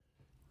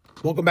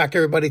Welcome back,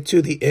 everybody,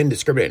 to the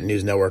Indiscriminate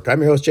News Network. I'm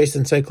your host,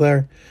 Jason St.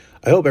 Clair.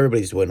 I hope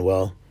everybody's doing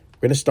well.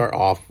 We're going to start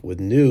off with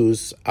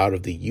news out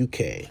of the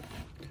UK.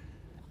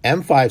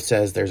 M5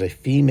 says there's a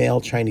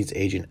female Chinese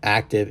agent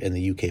active in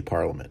the UK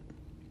Parliament.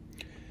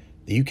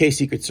 The UK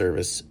Secret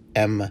Service,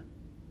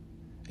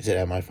 is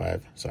it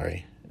MI5?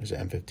 Sorry, is it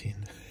M15?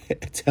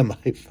 It's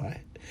MI5.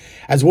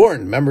 Has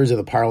warned members of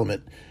the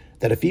Parliament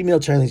that a female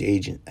Chinese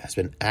agent has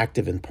been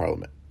active in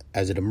Parliament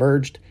as it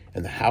emerged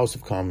in the House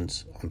of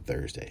Commons on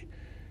Thursday.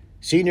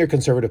 Senior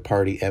Conservative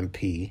Party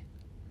MP,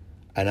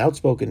 an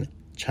outspoken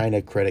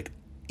China critic,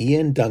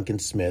 Ian Duncan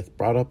Smith,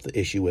 brought up the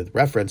issue with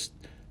reference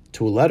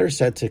to a letter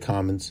sent to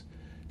Commons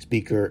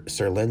Speaker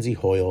Sir Lindsay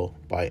Hoyle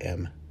by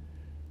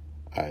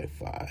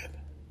MI5.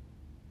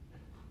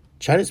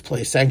 China's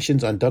placed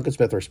sanctions on Duncan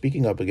Smith for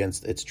speaking up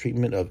against its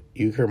treatment of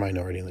Uyghur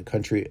minority in the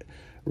country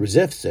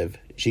resistive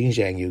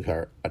Xinjiang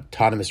Uyghur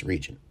Autonomous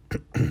Region.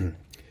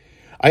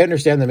 I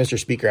understand that Mr.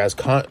 Speaker has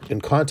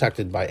been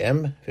contacted by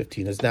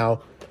M15 is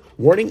now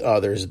warning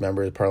others,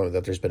 members of Parliament,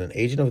 that there's been an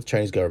agent of the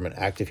Chinese government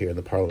active here in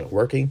the Parliament,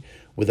 working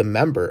with a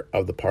member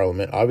of the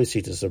Parliament,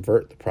 obviously to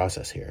subvert the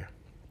process here.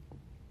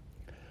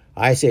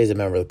 I say as a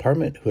member of the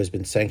Parliament who has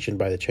been sanctioned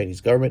by the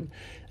Chinese government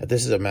that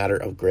this is a matter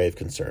of grave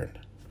concern.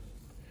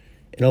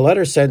 In a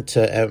letter sent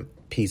to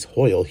MPs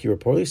Hoyle, he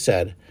reportedly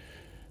said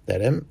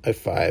that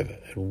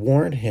MI5 had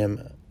warned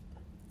him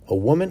a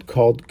woman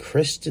called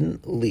Kristen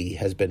Lee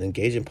has been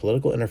engaged in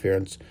political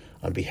interference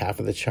on behalf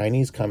of the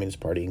Chinese Communist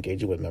Party,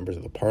 engaging with members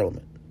of the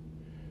Parliament.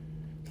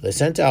 They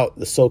sent out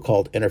the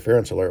so-called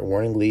interference alert,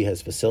 warning Lee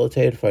has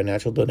facilitated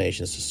financial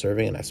donations to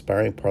serving and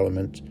aspiring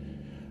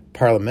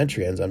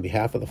parliamentarians on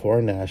behalf of the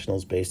foreign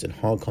nationals based in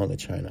Hong Kong and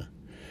China,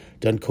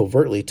 done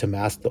covertly to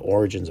mask the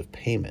origins of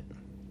payment.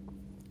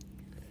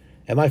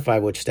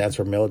 MI5, which stands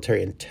for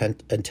Military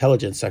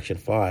Intelligence Section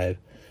 5,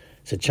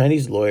 said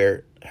Chinese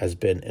lawyer has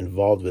been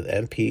involved with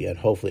MP and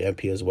hopefully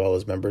MP as well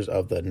as members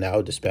of the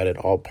now disbanded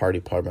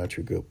all-party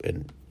parliamentary group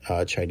in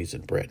Chinese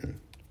in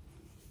Britain.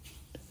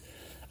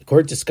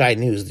 According to Sky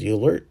News, the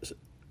alert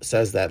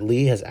says that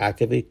Lee has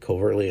actively,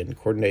 covertly, in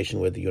coordination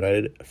with the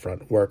United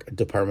Front Work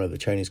Department of the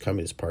Chinese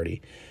Communist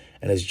Party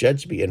and is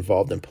judged to be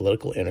involved in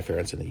political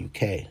interference in the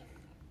UK.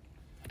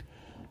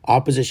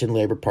 Opposition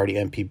Labour Party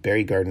MP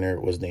Barry Gardiner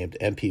was named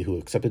MP who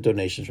accepted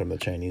donations from the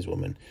Chinese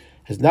woman,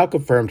 has now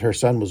confirmed her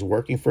son was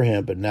working for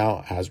him but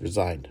now has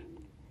resigned.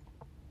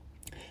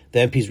 The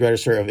MP's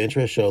register of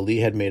interest show Lee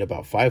had made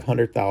about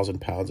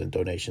 £500,000 in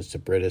donations to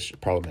British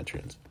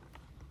parliamentarians.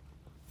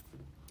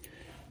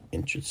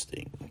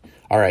 Interesting.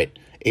 All right.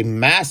 A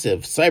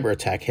massive cyber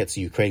attack hits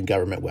Ukraine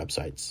government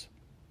websites.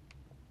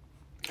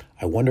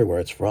 I wonder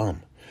where it's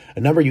from. A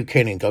number of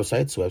Ukrainian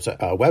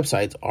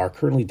websites are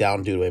currently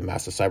down due to a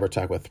massive cyber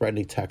attack with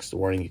threatening text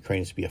warning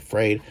Ukrainians to be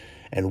afraid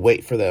and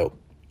wait for the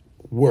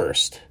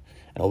worst,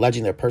 and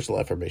alleging their personal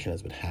information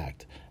has been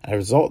hacked. As a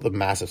result of the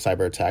massive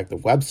cyber attack, the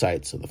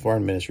websites of the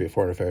Foreign Ministry of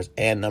Foreign Affairs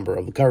and a number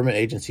of the government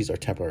agencies are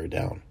temporarily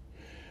down.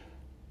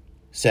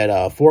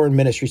 Said Foreign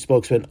Ministry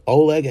spokesman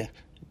Oleg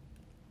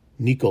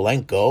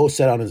Nikolenko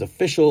said on his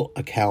official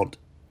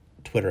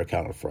Twitter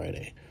account on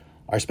Friday,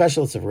 "Our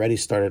specialists have already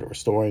started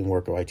restoring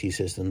work of IT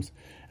systems,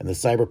 and the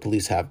cyber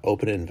police have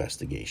opened an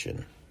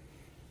investigation."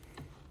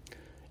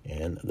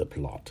 And the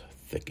plot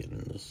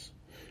thickens.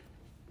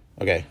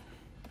 Okay.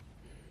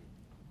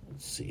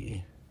 Let's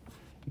see.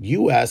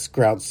 U.S.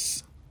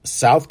 grounds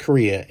South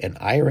Korea and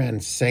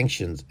Iran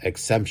sanctions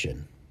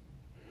exemption.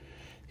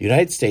 The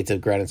United States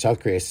have granted South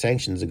Korea a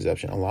sanctions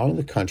exemption, allowing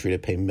the country to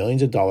pay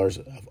millions of dollars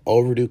of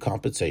overdue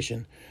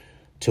compensation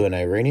to an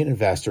Iranian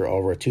investor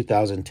over a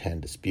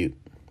 2010 dispute.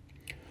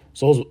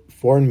 Seoul's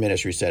foreign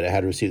ministry said it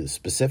had received a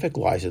specific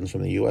license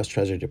from the U.S.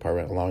 Treasury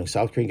Department, allowing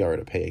South Korean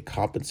government to pay a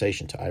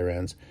compensation to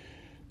Iran's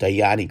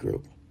Dayani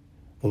Group.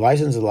 The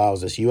license allows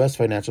this U.S.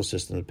 financial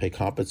system to pay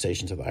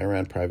compensation to the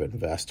Iran private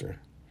investor.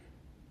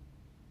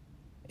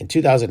 In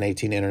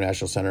 2018,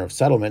 International Center of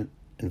Settlement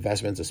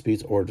Investments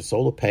Disputes ordered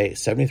Seoul to pay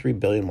 $73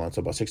 billion, so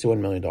about $61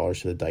 million,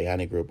 to the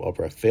Dayani Group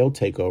over a failed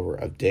takeover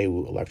of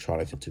Daewoo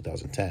Electronics in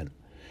 2010.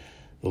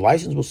 The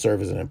license will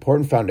serve as an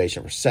important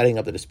foundation for setting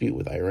up the dispute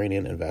with the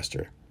Iranian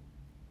investor.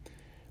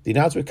 The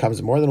announcement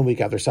comes more than a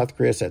week after South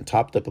Korea sent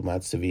top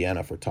diplomats to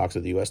Vienna for talks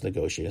with the U.S.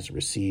 negotiators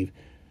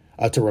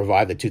to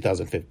revive the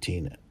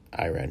 2015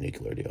 Iran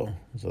nuclear deal.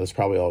 So this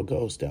probably all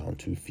goes down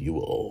to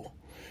fuel.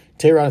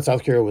 Tehran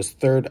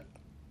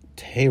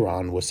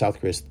was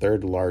South Korea's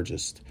third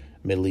largest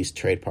Middle East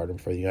trade partner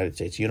for the United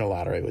States,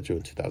 unilaterally withdrew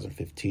in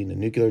 2015 a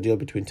nuclear deal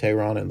between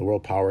Tehran and the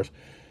world powers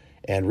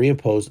and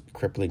reimposed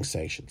crippling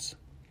sanctions.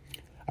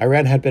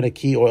 Iran had been a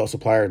key oil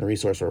supplier and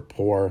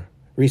resource-poor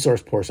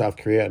South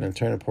Korea, and in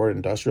turn imported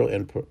industrial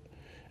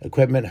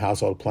equipment,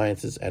 household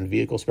appliances, and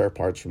vehicle spare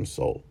parts from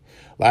Seoul.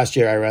 Last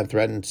year, Iran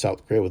threatened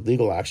South Korea with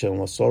legal action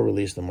unless Seoul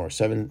released the more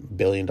 $7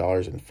 billion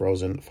in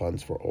frozen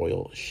funds for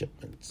oil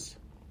shipments.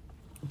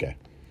 Okay.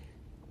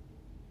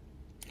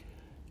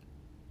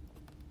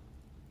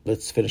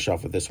 Let's finish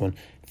off with this one.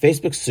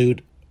 Facebook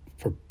sued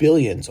for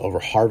billions over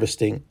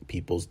harvesting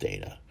people's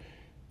data.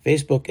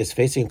 Facebook is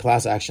facing a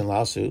class action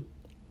lawsuit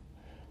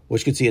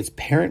which could see its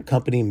parent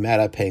company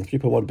Meta paying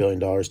 $3.1 billion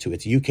to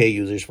its UK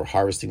users for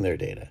harvesting their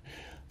data.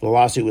 The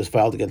lawsuit was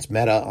filed against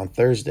Meta on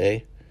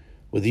Thursday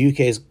with the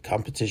UK's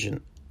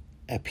Competition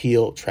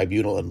Appeal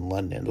Tribunal in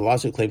London. The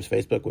lawsuit claims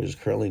Facebook, which is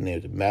currently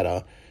named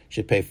Meta,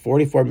 should pay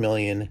 $44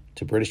 million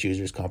to British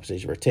users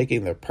compensation for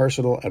taking their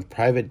personal and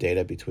private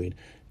data between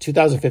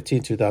 2015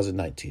 and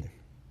 2019.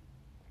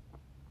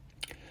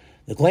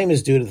 The claim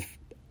is due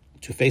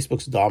to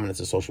Facebook's dominance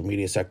in the social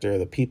media sector.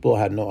 The people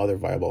had no other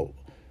viable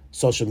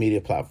social media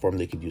platform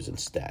they could use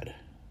instead.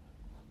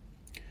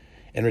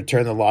 In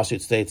return, the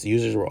lawsuit states the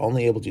users were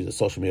only able to use the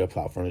social media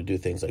platform to do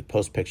things like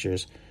post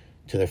pictures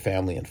to their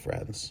family and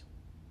friends.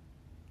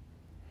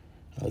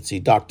 Let's see,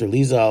 Dr.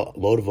 Lisa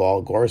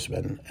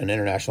Lodval-Gorsman, an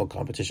international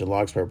competition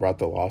law expert, brought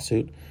the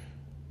lawsuit.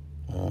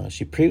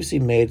 She previously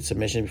made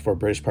submission before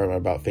British Parliament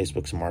about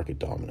Facebook's market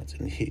dominance.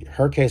 And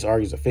her case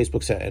argues that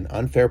Facebook set an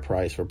unfair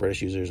price for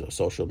British users of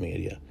social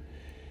media,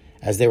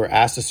 as they were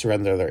asked to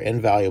surrender their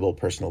invaluable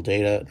personal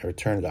data and in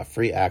return got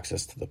free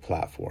access to the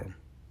platform.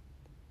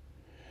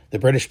 The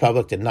British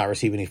public did not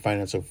receive any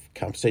financial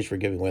compensation for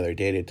giving away their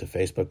data to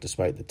Facebook,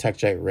 despite the tech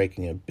giant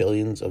raking in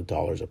billions of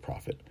dollars of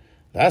profit.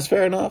 That's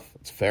fair enough.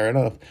 It's fair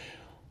enough.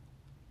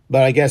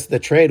 But I guess the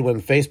trade,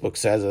 when Facebook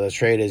says the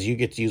trade is you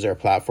get to use our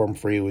platform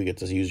free, we get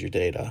to use your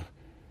data.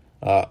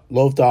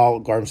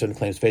 Lodval-Gorsman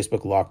claims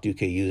Facebook locked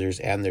UK users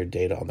and their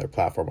data on their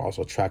platform,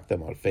 also tracked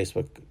them on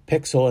Facebook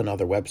Pixel and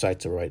other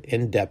websites to write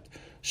in-depth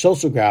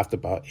social graph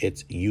about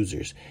its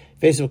users.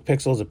 Facebook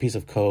Pixel is a piece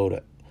of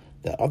code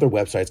that other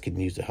websites can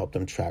use to help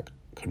them track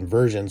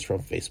conversions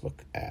from Facebook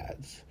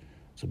ads.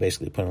 So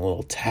basically putting a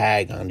little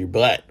tag on your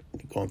butt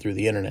going through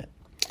the internet.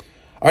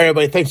 All right,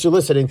 everybody, thanks for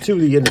listening to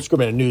the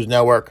Indiscriminate News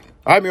Network.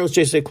 I'm your host,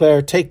 Jason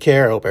Sinclair. Take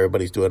care. I hope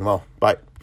everybody's doing well. Bye.